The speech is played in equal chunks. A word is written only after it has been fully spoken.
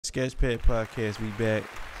Sketchpad podcast. We back.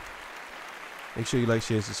 Make sure you like,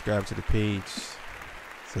 share, subscribe to the page.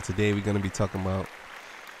 So today we're going to be talking about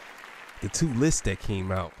the two lists that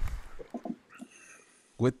came out.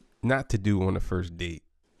 What not to do on the first date.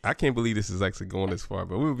 I can't believe this is actually going this far,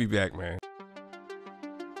 but we'll be back, man.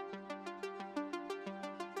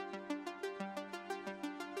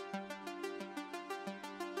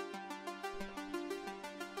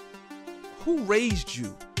 Who raised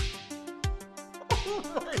you?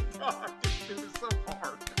 Oh my God, this shit is so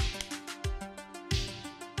hard.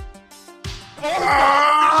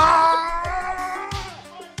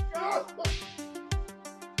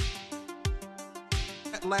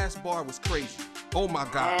 That last bar was crazy. Oh my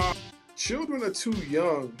God. Children are too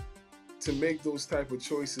young to make those type of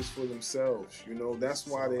choices for themselves. You know, that's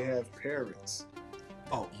why they have parents.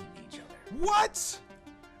 Oh, what?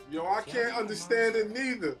 Yo, I can't understand it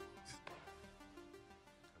neither.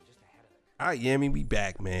 All right, Yami, we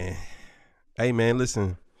back, man. Hey, man,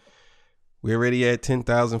 listen. We're already at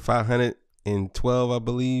 10,512, I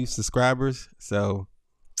believe, subscribers. So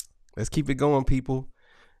let's keep it going, people.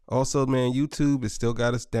 Also, man, YouTube has still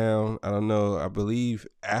got us down. I don't know. I believe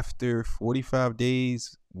after 45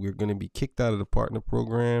 days, we're going to be kicked out of the partner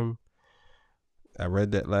program. I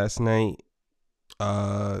read that last night.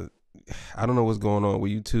 I don't know what's going on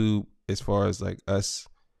with YouTube as far as like us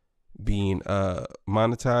being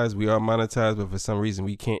monetized. We are monetized, but for some reason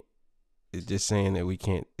we can't. It's just saying that we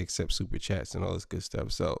can't accept super chats and all this good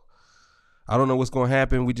stuff. So I don't know what's gonna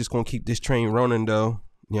happen. We just gonna keep this train running though.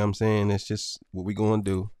 You know what I'm saying? That's just what we gonna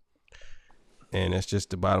do. And that's just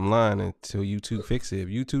the bottom line until YouTube fix it. If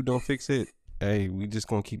YouTube don't fix it, hey, we just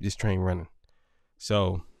gonna keep this train running.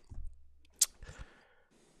 So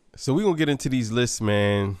we gonna get into these lists,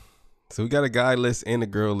 man. So we got a guy list and a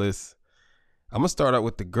girl list. I'm going to start out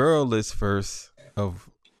with the girl list first of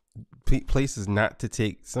places not to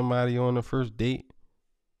take somebody on the first date.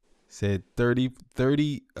 Said 30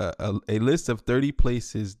 a list of 30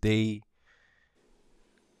 places they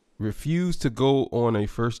refuse to go on a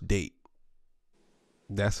first date.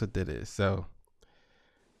 That's what that is. So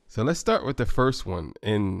let's start with the first one.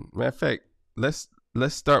 And matter of fact, let's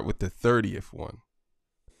start with the 30th one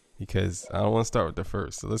because I don't want to start with the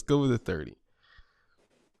first. So let's go with the 30.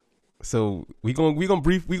 So we gonna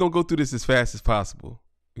go through this as fast as possible.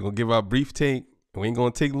 We're gonna give our brief take. We ain't gonna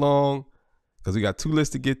take long because we got two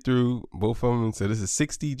lists to get through, both of them. So this is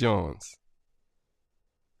 60 Johns.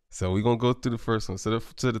 So we're gonna go through the first one. So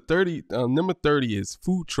the 30 number 30 is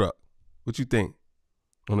food truck. What you think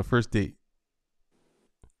on the first date?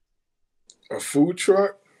 A food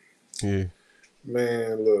truck? Yeah.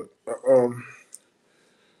 Man, look.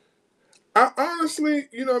 I honestly,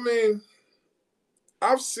 you know what I mean?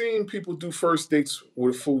 I've seen people do first dates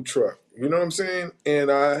with a food truck. You know what I'm saying?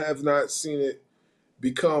 And I have not seen it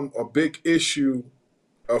become a big issue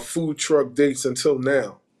of food truck dates until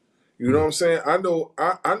now. You know what I'm saying? I know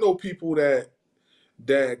people that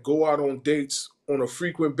go out on dates on a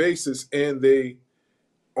frequent basis and they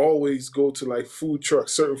always go to like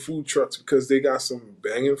certain food trucks because they got some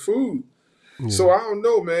banging food. Yeah. So I don't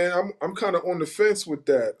know, man. I'm kind of on the fence with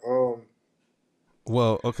that.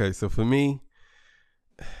 Well, okay, so for me,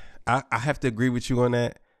 I have to agree with you on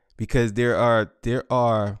that because there are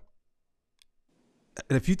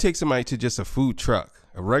if you take somebody to just a food truck,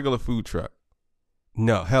 a regular food truck,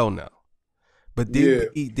 no, hell no. But they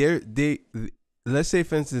let's say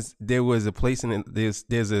for instance there was a place in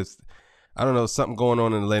there's a I don't know something going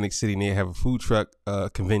on in Atlantic City and they have a food truck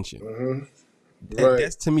convention. Mm-hmm. Right.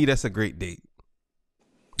 Right. To me that's a great date.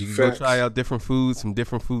 You can go try out different foods from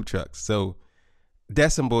different food trucks. So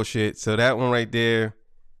that's some bullshit. So that one right there.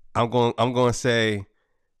 I'm going to say,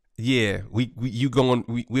 yeah, we're going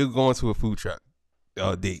to a food truck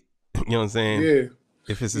date. You know what I'm saying? Yeah.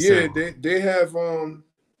 If it's a they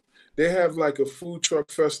have like a food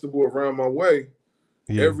truck festival around my way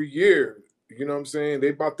every year. You know what I'm saying? They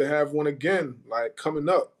about to have one again, like coming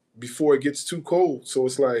up before it gets too cold. So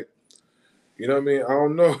it's like, you know what I mean? I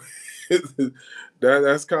don't know.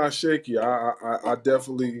 that's kind of shaky. I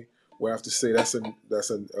definitely will have to say that's a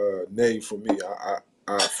nay for me.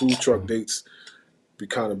 Food truck dates be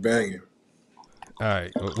kind of banging. All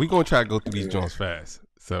right, well, we're gonna try to go through these joints fast.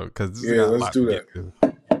 So, because let's do that. You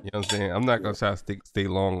know what I'm saying? I'm not gonna try to stay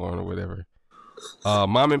long on or whatever.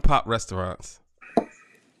 Mom and pop restaurants.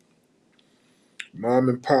 Mom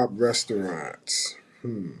and pop restaurants.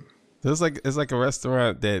 So it's like a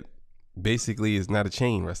restaurant that basically is not a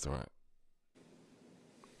chain restaurant.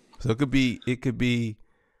 So it could be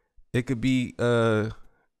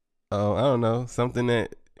I don't know, something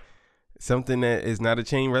that is not a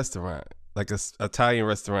chain restaurant. like a Italian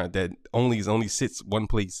restaurant that only sits one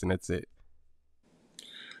place and that's it.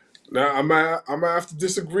 Now I might have to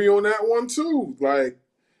disagree on that one too. Like,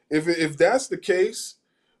 if that's the case,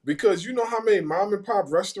 because you know how many mom and pop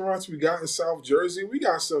restaurants we got in South Jersey, we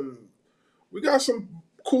got some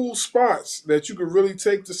cool spots that you could really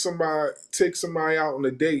take somebody out on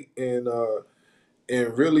a date and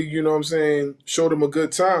really, you know what I'm saying, show them a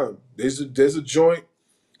good time. There's a joint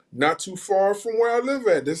not too far from where I live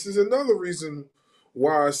at. This is another reason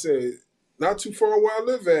why I said not too far where I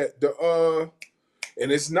live at.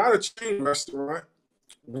 And it's not a chain restaurant.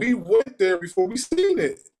 We went there before we seen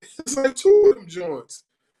it. It's like two of them joints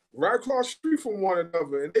right across the street from one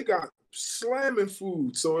another, and they got slamming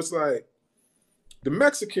food. So it's like the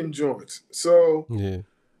Mexican joints. So Yeah.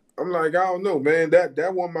 I'm like, I don't know, man.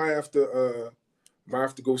 That one might have to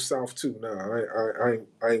go south too. Nah,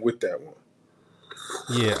 I ain't with that one.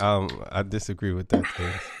 Yeah, I disagree with that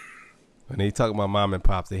too. When they talk about mom and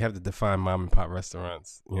pops, they have to define mom and pop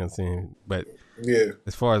restaurants. You know what I'm saying? But Yeah.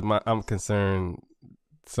 as far as I'm concerned,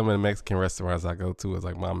 some of the Mexican restaurants I go to is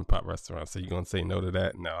like mom and pop restaurants. So you gonna say no to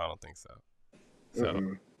that? No, I don't think so. So,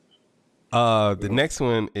 the next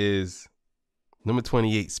one is number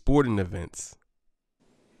 28, sporting events.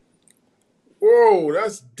 Whoa,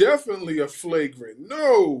 that's definitely a flagrant.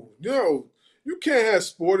 No, no, you can't have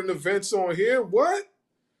sporting events on here. What?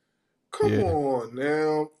 Come Yeah. on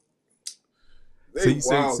now. So They you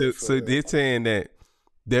so so wildin' for so that. they're saying that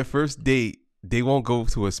their first date they won't go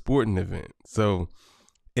to a sporting event. So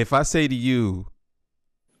if I say to you,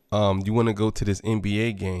 you want to go to this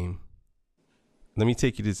NBA game? Let me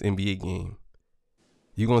take you to this NBA game.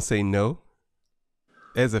 You gonna say no?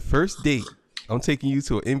 As a first date, I'm taking you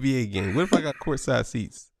to an NBA game. What if I got courtside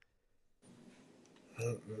seats?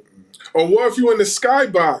 Or what if you in the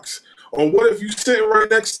skybox? Or what if you sitting right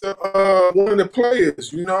next to one of the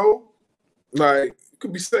players? You know, like you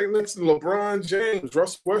could be sitting next to LeBron James,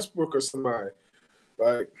 Russell Westbrook, or somebody.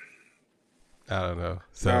 Like, I don't know.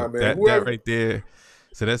 nah, So man. that Whoever. right there.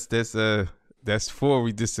 So that's four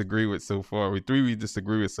we disagree with so far. Three we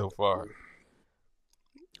disagree with so far.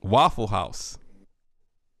 Waffle House,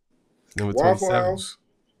 number Waffle 27. House.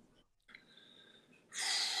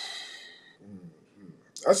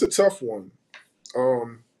 That's a tough one.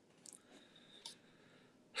 Um,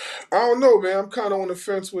 I don't know, man. I'm kind of on the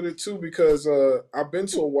fence with it too because I've been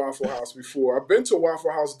to a Waffle House before. I've been to a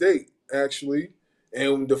Waffle House date actually,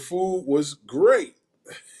 and the food was great.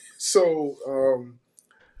 So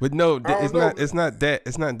But no, I don't know, man. it's not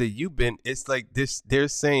that you've been. It's like this. They're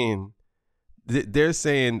saying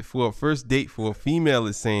for a first date for a female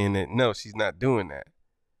is saying that no, she's not doing that.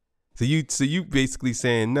 So you basically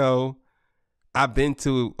saying no. I've been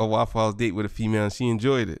to a Waffle House date with a female and she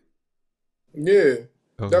enjoyed it. Yeah,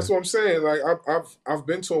 Okay. that's what I'm saying. Like I've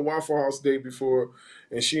been to a Waffle House date before,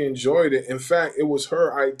 and she enjoyed it. In fact, it was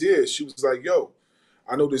her idea. She was like, "Yo,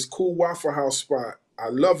 I know this cool Waffle House spot. I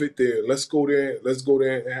love it there. Let's go there. Let's go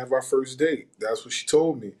there and have our first date." That's what she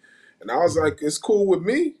told me. And I was Mhm. like, it's cool with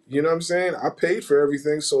me. You know what I'm saying? I paid for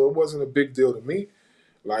everything, so it wasn't a big deal to me.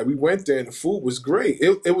 Like, we went there and the food was great.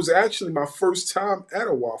 It was actually my first time at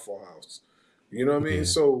a Waffle House. You know what I mean? Yeah.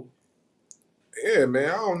 So, yeah, man,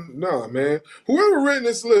 I don't know, man. Whoever written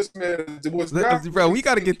this list, man, it was not Bro, really. we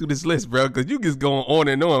got to get through this list, bro, because you just going on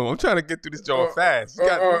and on. I'm trying to get through this joint fast. We All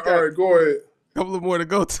got right, go ahead. a couple of more to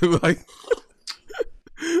go to. Like,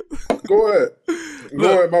 Go ahead. Go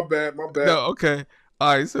look, ahead. My bad. My bad. no, okay,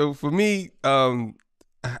 all right. So for me,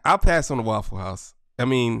 I'll pass on the Waffle House. I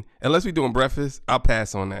mean, unless we're doing breakfast, I'll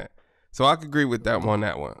pass on that. So I could agree with that one.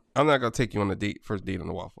 That one, I'm not gonna take you on a first date on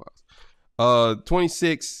the Waffle House.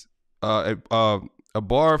 26, a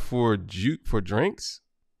bar for drinks.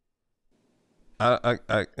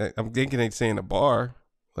 I'm thinking they saying a bar,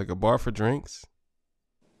 like a bar for drinks,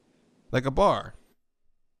 like a bar.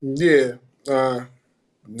 Yeah.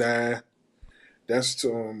 Nah. That's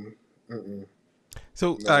mm-mm.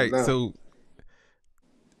 So all Nah, right, nah. so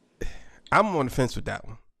I'm on the fence with that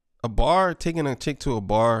one. A bar, taking a chick to a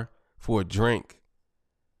bar for a drink,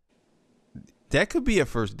 that could be a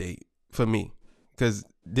first date for me because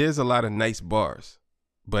there's a lot of nice bars,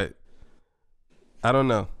 but I don't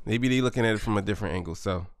know. Maybe they looking at it from a different angle.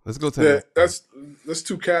 So let's go to the Yeah, next one. that's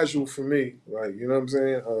too casual for me. Like, you know what I'm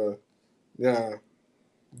saying? Yeah.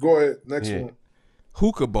 Go ahead. Next Yeah, one.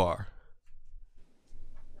 hookah bar.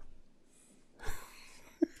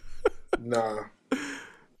 Nah.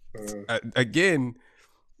 Uh, Again,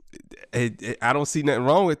 I don't see nothing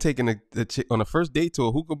wrong with taking a chick on a first date to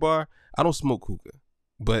a hookah bar. I don't smoke hookah,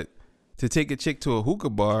 but to take a chick to a hookah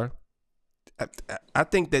bar, I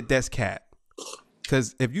think that's cat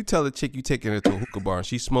Because if you tell a chick you taking her to a hookah bar and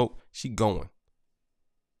she smoke, she going.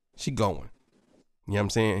 She going. You know what I'm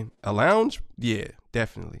saying? A lounge? Yeah,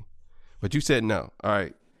 definitely. But you said no. All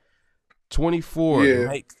right. 24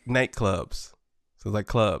 Yeah, nightclubs. So like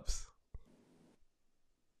clubs.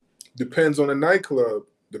 depends on the nightclub.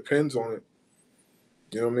 Depends on it.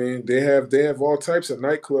 You know what I mean? They have all types of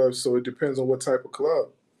nightclubs, so it depends on what type of club.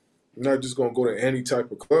 You're not just gonna go to any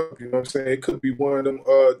type of club. You know what I'm saying? It could be one of them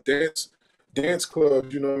dance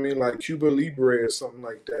clubs. You know what I mean? Like Cuba Libre or something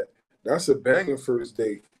like that. That's a banging first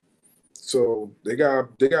date. So they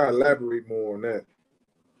got to elaborate more on that.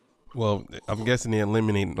 Well, I'm guessing they're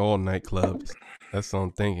eliminating all nightclubs. That's what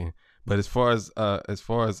I'm thinking. But as far as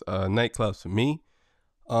nightclubs for me,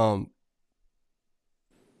 um,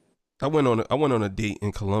 I went on a date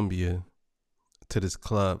in Colombia to this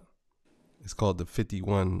club. It's called the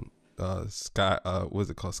 51 Sky. What's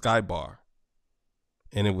it called? Sky Bar,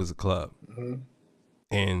 and it was a club, Hmm.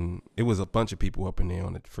 and it was a bunch of people up in there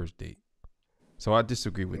on the first date. So I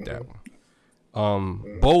disagree with that Hmm. one.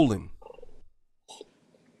 Hmm. Bowling.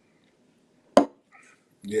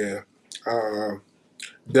 Yeah, uh,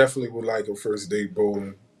 definitely would like a first date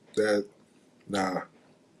bowling. That nah,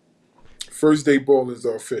 first date bowling is the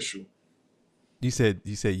official. You said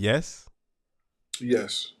yes.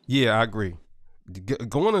 Yes, Yeah, I agree.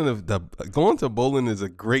 Going to going to bowling is a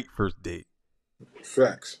great first date.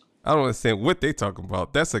 facts. I don't understand what they talking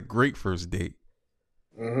about. That's a great first date.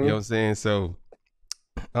 You know what Hmm. I'm saying? So,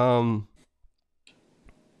 um,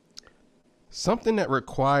 something that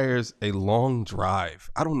requires a long drive.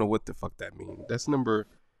 I don't know what the fuck that means. That's number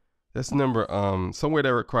somewhere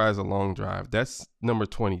that requires a long drive. That's number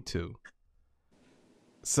 22.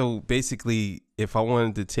 So basically, if I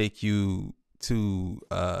wanted to take you to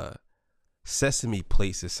Sesame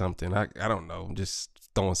Place or something, I don't know, I'm just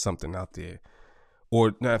throwing something out there.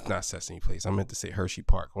 Or not Sesame Place. I meant to say Hershey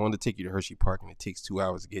Park. I wanted to take you to Hershey Park and it takes 2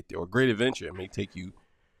 hours to get there. Or Great Adventure, it may take you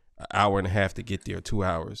an hour and a half to get there, 2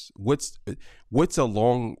 hours. What's a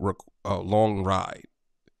long ride?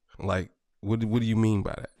 Like, what do you mean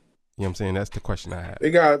by that? You know what I'm saying? That's the question I have.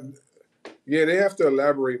 They got Yeah, they have to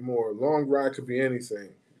elaborate more. Long ride could be anything.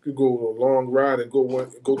 You could go a long ride and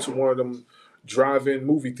go to one of them drive-in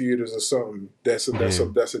movie theaters or something. Yeah.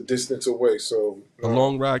 That's a distance away. So A no,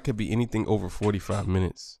 long ride could be anything over 45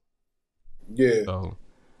 minutes. yeah. So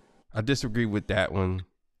I disagree with that one.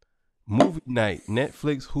 Movie night,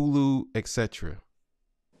 Netflix, Hulu, etc.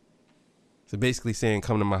 So basically saying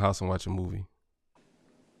come to my house and watch a movie.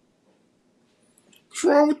 What's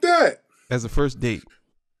wrong with that? As a first date.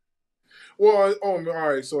 Well, oh, all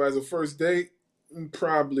right. So as a first date,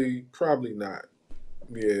 probably not.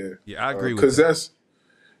 Yeah, Yeah, I agree with because that.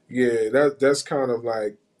 that's kind of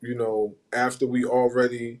like after we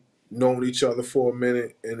already known each other for a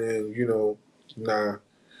minute, and then nah.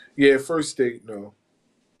 Yeah, first date, no.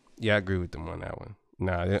 Yeah, I agree with them on that one.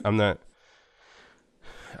 Nah, I'm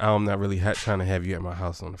not really trying to have you at my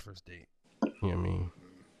house on the first date. You know what I mean?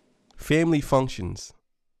 Family functions.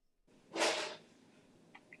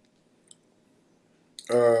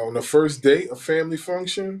 On the first date, a family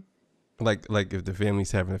function, Like if the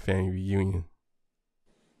family's having a family reunion.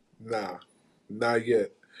 nah, not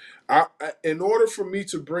yet. In order for me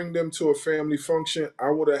to bring them to a family function, I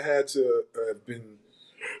would have had to have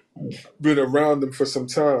been around them for some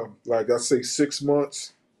time, like I say 6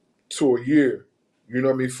 months to a year. You know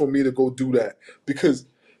what I mean? For me to go do that, because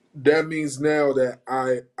that means now that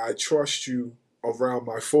I trust you around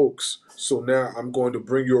my folks. So now I'm going to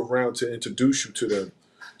bring you around to introduce you to them.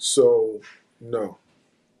 So no.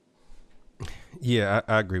 Yeah,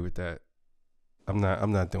 I agree with that. I'm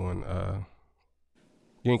not doing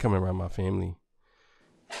you ain't coming around my family.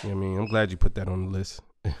 You know what I mean? I'm glad you put that on the list.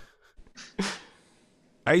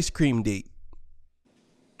 Ice cream date.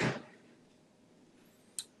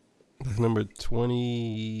 That's number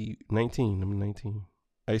 2019. Number 19.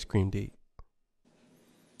 Ice cream date.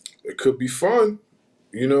 It could be fun,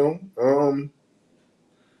 you know.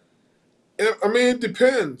 I mean, it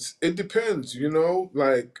depends. It depends,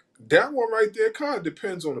 Like that one right there, kind of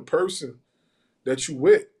depends on the person that you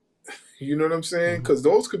with. You know what I'm saying? Mhm. Because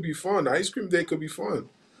those could be fun. The ice cream day could be fun.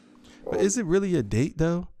 But is Um, it really a date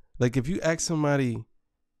though? Like if you ask somebody,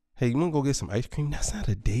 "Hey, you want to go get some ice cream?" That's not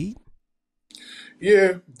a date.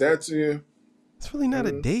 yeah, that's yeah. It's really not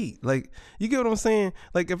a Mm. date. Like you get what I'm saying?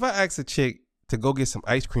 Like if I ask a chick to go get some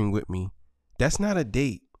ice cream with me, that's not a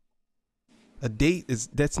date. A date is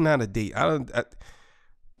that's not a date.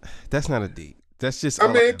 That's not a date. That's just I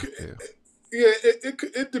all I mean, gotta say. yeah,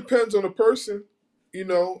 it depends on the person.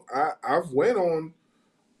 I've went on.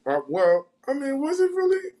 Well, I mean, was it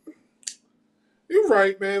really? You're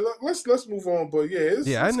right, man. Let's move on. But yeah,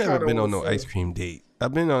 Yeah, I it's never kind of been on the on no ice fence. cream date.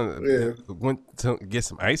 I've been on Yeah, went to get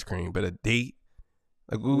some ice cream, but a date,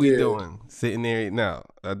 like what we yeah, doing? Sitting there? No,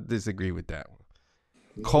 I disagree with that one.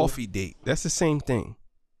 hmm Coffee date. That's the same thing.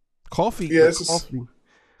 Coffee, yeah. but It's just,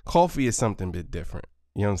 coffee is something a bit different.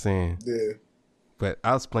 You know what I'm saying? yeah, But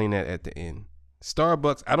I'll explain that at the end.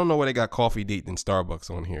 Starbucks. I don't know why they got coffee date than Starbucks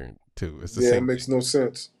on here too. It's the yeah. It same makes thing. no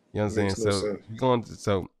sense. You know what I'm It saying? makes no So sense. going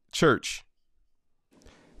to church.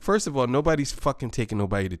 First of all, nobody's fucking taking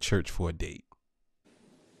nobody to church for a date.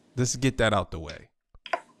 Let's get that out the way.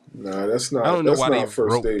 Nah, that's I not don't know that's why they not a first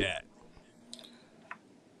wrote date. that.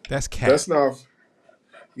 That's That's cap. not.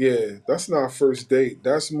 Yeah, that's not first date.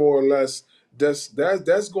 That's more or less. That's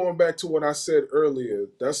going back to what I said earlier.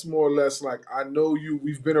 That's more or less like I know you.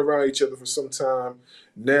 We've been around each other for some time.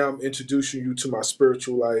 Now I'm introducing you to my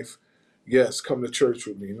spiritual life. Yes, come to church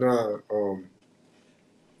with me. Nah,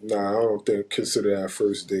 I don't think consider that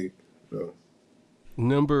first date. No.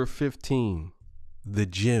 Number 15, the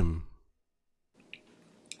gym.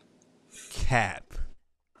 Cap.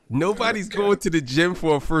 Nobody's going Cap. to the gym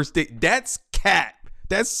for a first date. That's cap.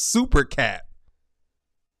 That's super cap.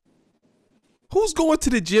 Who's going to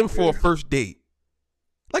the gym for Yeah. a first date?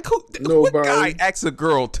 Like who? What guy Nobody. asks a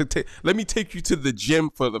girl to take? Let me take you to the gym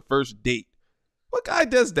for the first date. What guy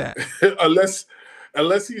does that? unless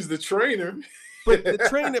unless he's the trainer. But the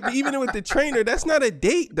trainer, but even with the trainer, that's not a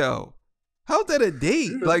date though. How's that a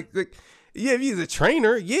date? Like, yeah, if he's a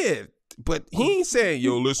trainer, yeah. But he ain't saying,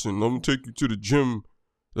 yo, listen, let me take you to the gym.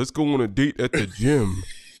 Let's go on a date at the gym.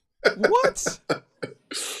 What?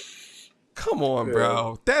 Come on, Yeah.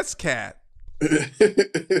 bro. That's cat. Get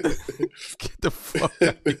the fuck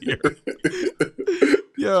out of here.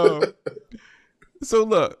 Yo. So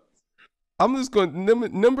look, I'm just going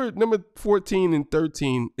number 14 and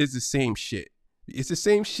 13 is the same shit. It's the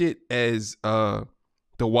same shit as the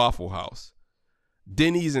Waffle House.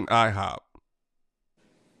 Denny's and IHOP.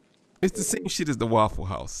 It's the same shit as the Waffle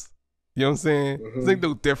House. You know what I'm saying? It's like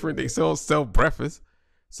no different. They sell breakfast.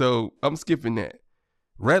 So I'm skipping that.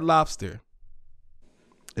 Red Lobster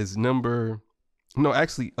is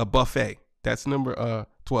actually a buffet. That's number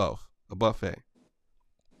 12. A buffet.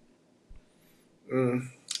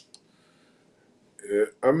 Yeah,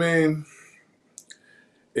 I mean,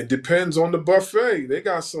 it depends on the buffet. They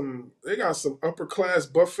got some upper class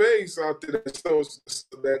buffets out there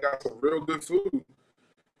that got some real good food.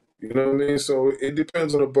 You know what I mean? So it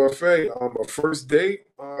depends on the buffet. A first date,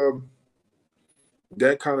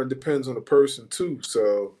 that kind of depends on the person too.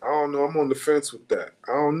 So I don't know. I'm on the fence with that.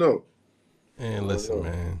 I don't know. I And don't listen, know.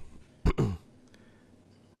 man.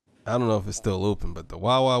 I don't know if it's still open, but the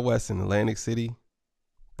Wild Wild West in Atlantic City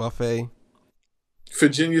buffet.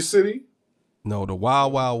 Virginia City. No, the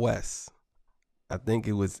Wild Wild West. I think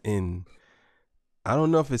it was in. I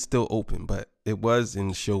don't know if it's still open, but it was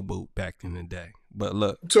in Showboat back in the day. But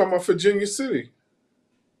look, I'm talking about Virginia City.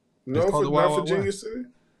 it's No, called the not Wild Wild Virginia West. City.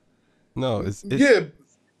 No, it's Yeah.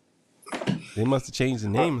 they must have changed the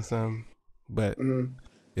I, name or something, but mhm.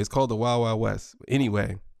 it's called the Wild Wild West.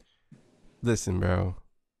 Anyway, listen, bro.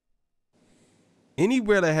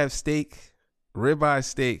 Anywhere that have steak, ribeye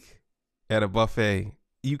steak at a buffet,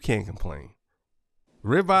 you can't complain.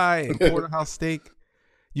 Ribeye and porterhouse steak,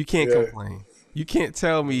 you can't Yeah. complain. You can't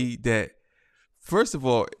tell me that. First of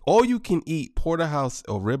all you can eat porterhouse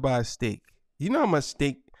or ribeye steak. You know how much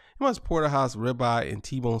porterhouse ribeye and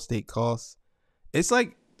T-bone steak costs? It's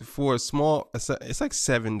like for a small, it's like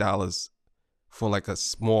 $7 for like a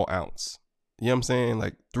small ounce. You know what I'm saying?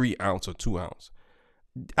 Like 3 ounce or 2 ounce.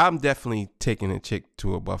 I'm definitely taking a chick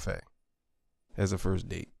to a buffet as a first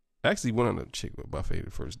date. I actually went on a chick with a buffet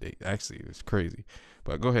the first date. Actually, it was crazy.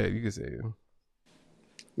 But go ahead, you can say it.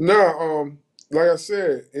 No, like I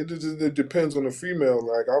said, it depends on the female.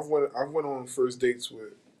 Like I've went on first dates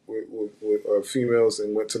with females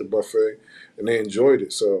and went to the buffet and they enjoyed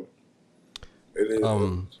it. So it is.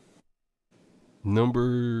 Um,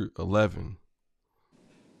 number 11,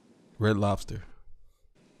 Red Lobster.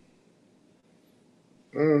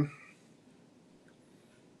 Mm,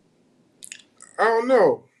 I don't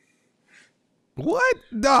know. What?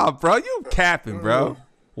 Nah, bro, you I capping, don't know. bro.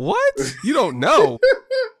 What? You don't know?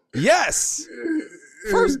 Yes.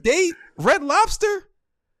 First date, Red Lobster,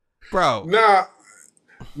 bro. Nah,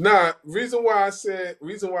 nah. Reason why I said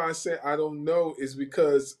I don't know is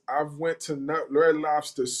because I've went to Red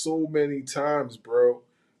Lobster so many times, bro,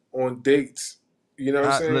 on dates. You know what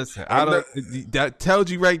I'm saying? Listen, I I'm not. don't. That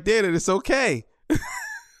tells you right there that it's okay.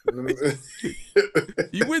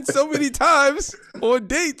 You went so many times on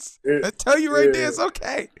dates. Yeah, I tell you right there, yeah, it's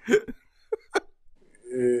okay.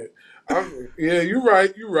 yeah. Yeah, you're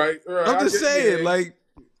right. You're right. All right. I'm I just get. saying, Yeah. like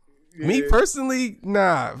me Yeah. personally,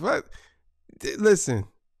 nah. But listen,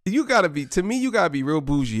 you gotta be to me. You gotta be real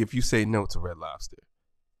bougie if you say no to Red Lobster.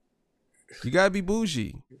 You gotta be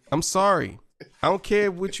bougie. I'm sorry. I don't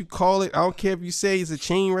care what you call it. I don't care if you say it's a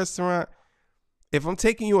chain restaurant. If I'm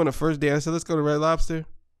taking you on the first date, I said let's go to Red Lobster.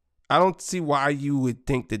 I don't see why you would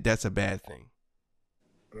think that that's a bad thing.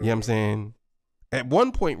 You know what I'm saying? At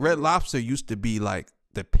one point, Red Lobster used to be like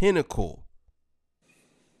the pinnacle.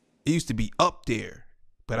 It used to be up there.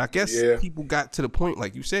 But I guess Yeah. people got to the point,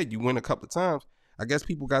 like you said, you went a couple of times. I guess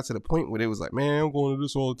people got to the point where they was like, man, I'm going to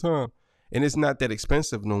this all the time. And it's not that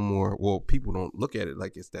expensive no more. Well, people don't look at it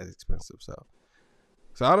like it's that expensive. So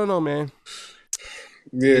I don't know, man.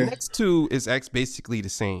 The Yeah. next two is basically the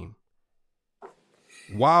same.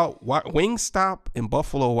 Wingstop and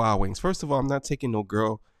Buffalo Wild Wings. First of all, I'm not taking no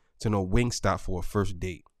girl to no Wingstop for a first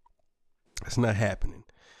date. That's not happening.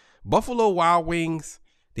 Buffalo Wild Wings,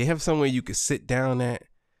 they have somewhere you could sit down at.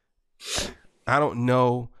 I don't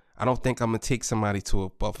know. I don't think I'm gonna take somebody to a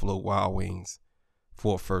Buffalo Wild Wings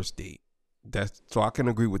for a first date. So I can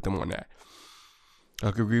agree with them on that.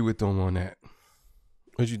 I can agree with them on that.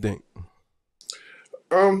 What you think?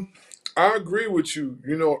 I agree with you.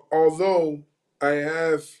 Although I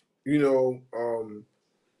have,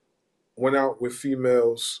 went out with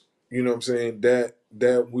females. What I'm saying, that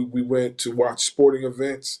we went to watch sporting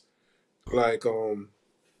events. Like I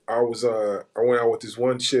went out with this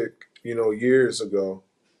one chick, years ago,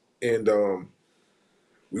 and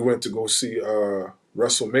we went to go see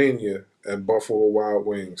WrestleMania at Buffalo Wild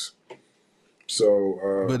Wings.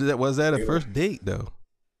 So But was that a you know, first date though?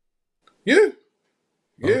 yeah,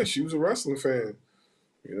 yeah, Okay. she was a wrestling fan.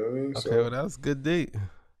 You know what I mean? Okay, well So that was a good date.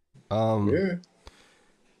 Um, yeah,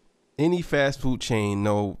 any fast food chain,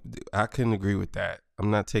 no, I couldn't agree with that. I'm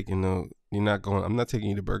not taking no. You're not going. I'm not taking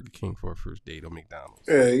you to Burger King for a first date or McDonald's.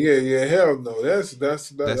 yeah. Hell no, That's tacky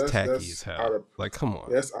as that's out hell. of Like, come on.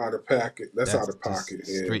 that's out of pocket. That's out That's of pocket. just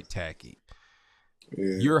Yeah, straight tacky.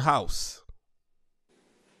 yeah. Your house,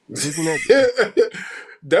 isn't that?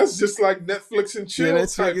 That's just like Netflix and Yeah, chill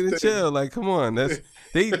that's type fucking thing. chill. Like, come on. That's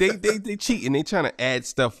they cheating. They trying to add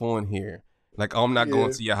stuff on here. Like, oh, I'm not going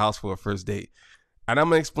Yeah. to your house for a first date. And I'm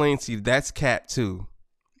gonna explain to you that's cat too.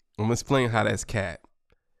 I'm gonna explain how that's cat.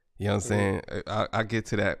 You know what I'm saying? I'll get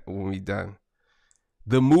to that when we done.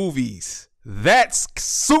 The movies. That's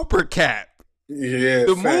super cat. Yeah,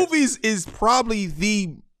 The facts. movies is probably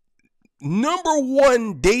the number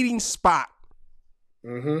one dating spot.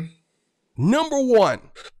 Mm-hmm. Number one.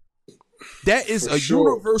 That is For a sure.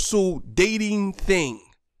 universal dating thing.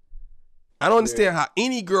 I don't Yeah. understand how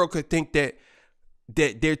any girl could think that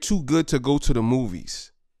they're too good to go to the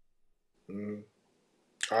movies. Mm.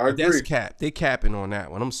 I That's agree. cap. They capping on that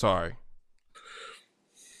one. I'm sorry.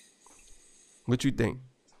 What you think?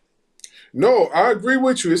 No, I agree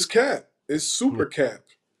with you. It's cap. It's Yeah. super cap.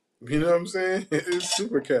 You know what I'm saying? It's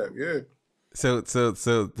super cap. Yeah. So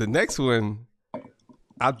the next one,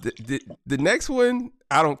 the next one,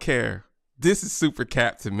 I don't care. This is super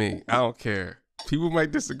cap to me. I don't care. People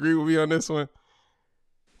might disagree with me on this one.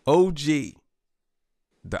 OG,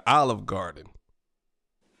 the Olive Garden.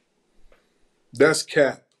 That's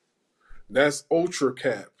cap. That's ultra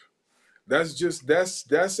cap. That's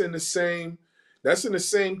in the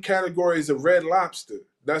same category as a red lobster.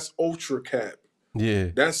 That's ultra cap. Yeah.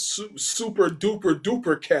 That's super duper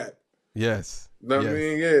duper cap. Yes. Know what I Yes.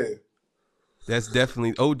 mean? Yeah. That's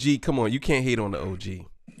definitely OG. Come on, you can't hate on the OG. Yeah.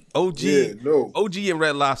 OG, No. OG and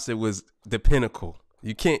Red Lobster was the pinnacle.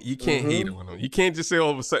 You can't hate Mm-hmm. on them. You can't just say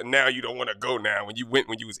all of a sudden now you don't want to go now when you went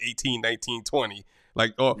when you was 18, 19, 20.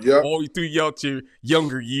 Like Yep. all through your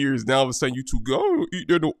younger years, now all of a sudden you two go, oh, eat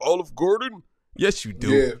there no Olive Garden? Yes, you do.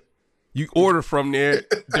 Yeah. You order from there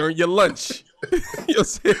during your lunch. You know what I'm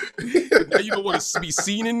saying? Now you don't want to be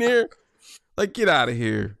seen in there? Like, get out of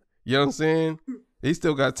here. You know what I'm saying? They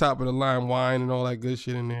still got top of the line wine and all that good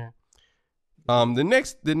shit in there.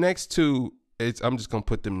 The next two, I'm just gonna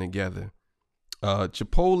put them together.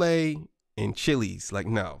 Chipotle and Chili's. Like,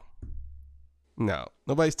 no.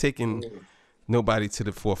 Nobody's taking nobody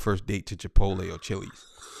for a first date to Chipotle or Chili's.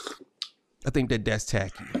 I think that's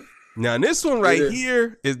tacky. Now, this one right Yeah.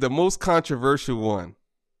 here is the most controversial one.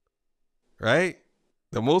 Right?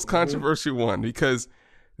 The most controversial one, because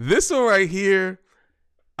this one right here,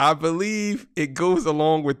 I believe it goes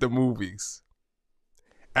along with the movies.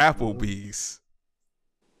 Applebee's.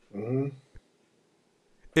 Mm-hmm.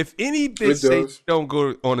 If any It bitch say she does. don't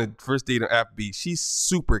go on a first date on Applebee's, she's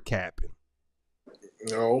super capping.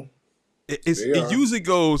 No. They It are. usually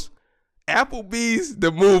goes Applebee's,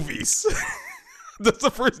 the movies. That's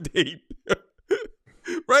the first date.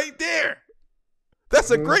 Right there.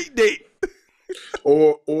 That's a great date.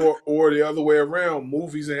 Or the other way around,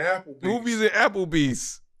 movies and Applebee's. Movies and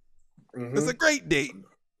Applebee's. That's a great date.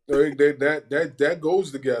 That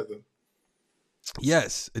goes together.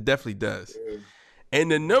 Yes, it definitely does. Yeah.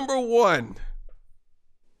 And the number one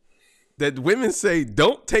that women say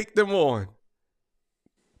don't take them on.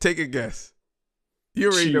 Take a guess. You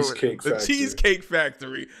already know it. The Cheesecake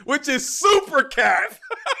Factory, which is super cat.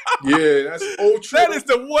 Yeah, that's ultra. That is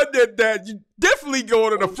the one that you definitely go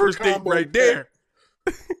on a first date right there.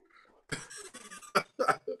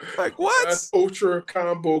 Like what? That's ultra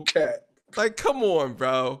combo cat. Like, come on,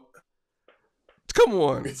 bro. Come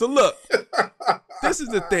on. So look, this is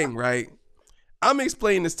the thing, right? I'm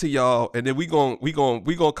explaining this to y'all, and then we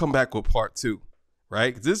gonna come back with part 2,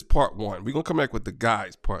 right? This is part 1. We're gonna come back with the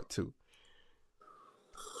guys part 2.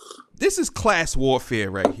 This is class warfare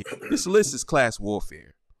right here. This list is class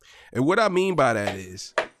warfare. And what I mean by that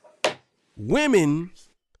is women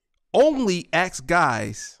only ask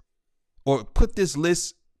guys or put this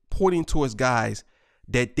list pointing towards guys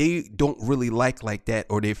that they don't really like that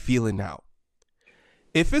or they're feeling out.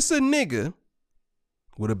 If it's a nigga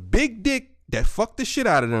with a big dick that fucked the shit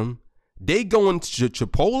out of them, they going to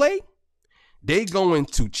Chipotle, they going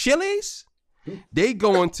to Chili's, they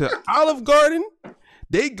going to Olive Garden,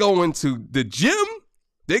 they going to the gym,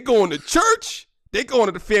 they going to church, they going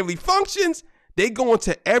to the family functions, they going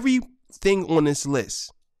to everything on this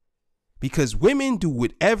list. Because women do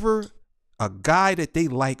whatever a guy that they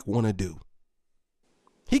like want to do.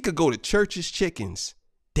 He could go to Church's Chickens.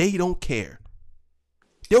 They don't care.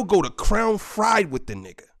 They'll go to Crown Fried with the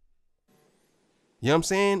nigga. You know what I'm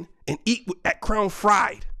saying? And eat at Crown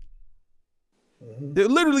Fried. They'll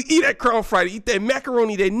literally eat at Crown Fried. Eat that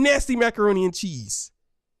macaroni, that nasty macaroni and cheese.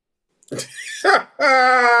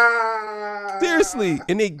 Seriously.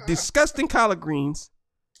 And they disgusting collard greens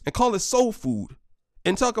and call it soul food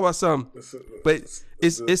and talk about something. But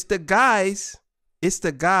it's the guys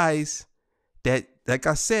that, like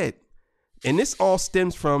I said, and this all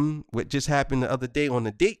stems from what just happened the other day on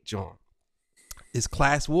the date, John. It's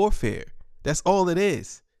class warfare. That's all it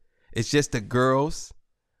is. It's just the girls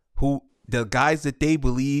the guys that they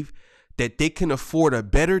believe that they can afford a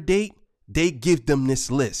better date, they give them this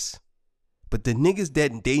list. But the niggas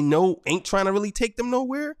that they know ain't trying to really take them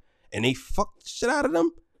nowhere and they fuck the shit out of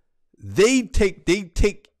them, they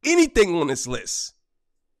take anything on this list.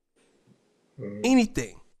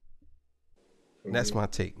 Anything. That's my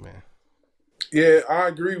take, man. Yeah, I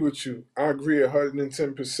agree with you. I agree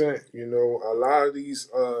 110%. You know, a lot of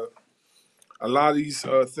these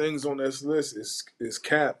things on this list is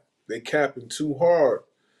cap. They capping too hard.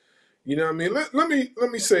 You know what I mean?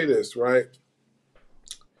 Let me say this, right?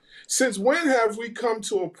 Since when have we come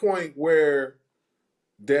to a point where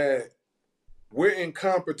that we're in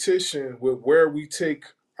competition with where we take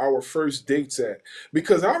our first dates at?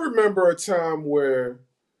 Because I remember a time where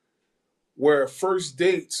first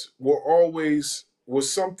dates was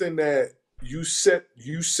something that you set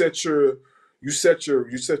your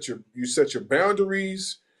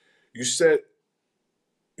boundaries, you set,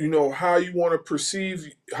 you know, how you want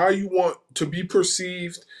to be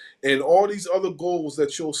perceived, and all these other goals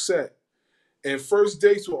that you'll set. And first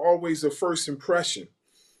dates were always a first impression.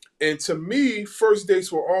 And to me, first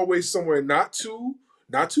dates were always somewhere not too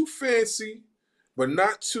fancy, but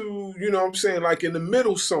not too, you know what I'm saying, like in the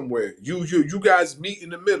middle somewhere. You guys meet in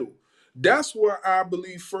the middle. That's where I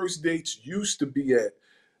believe first dates used to be at.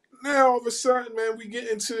 Now all of a sudden, man, we get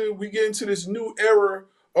into this new era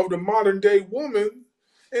of the modern day woman,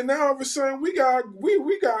 and now all of a sudden we gotta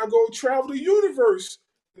go travel the universe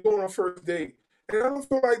to go on our first date. And I don't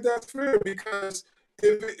feel like that's fair, because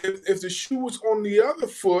if the shoe was on the other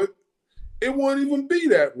foot, it wouldn't even be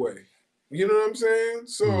that way. You know what I'm saying?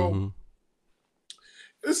 So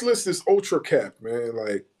this list is ultra cap, man.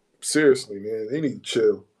 Like, seriously, man, they need to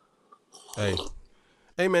chill. Hey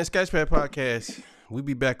man, Sketchpad Podcast. We'll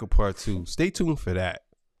be back with part 2. Stay tuned for that.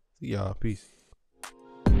 See y'all. Peace.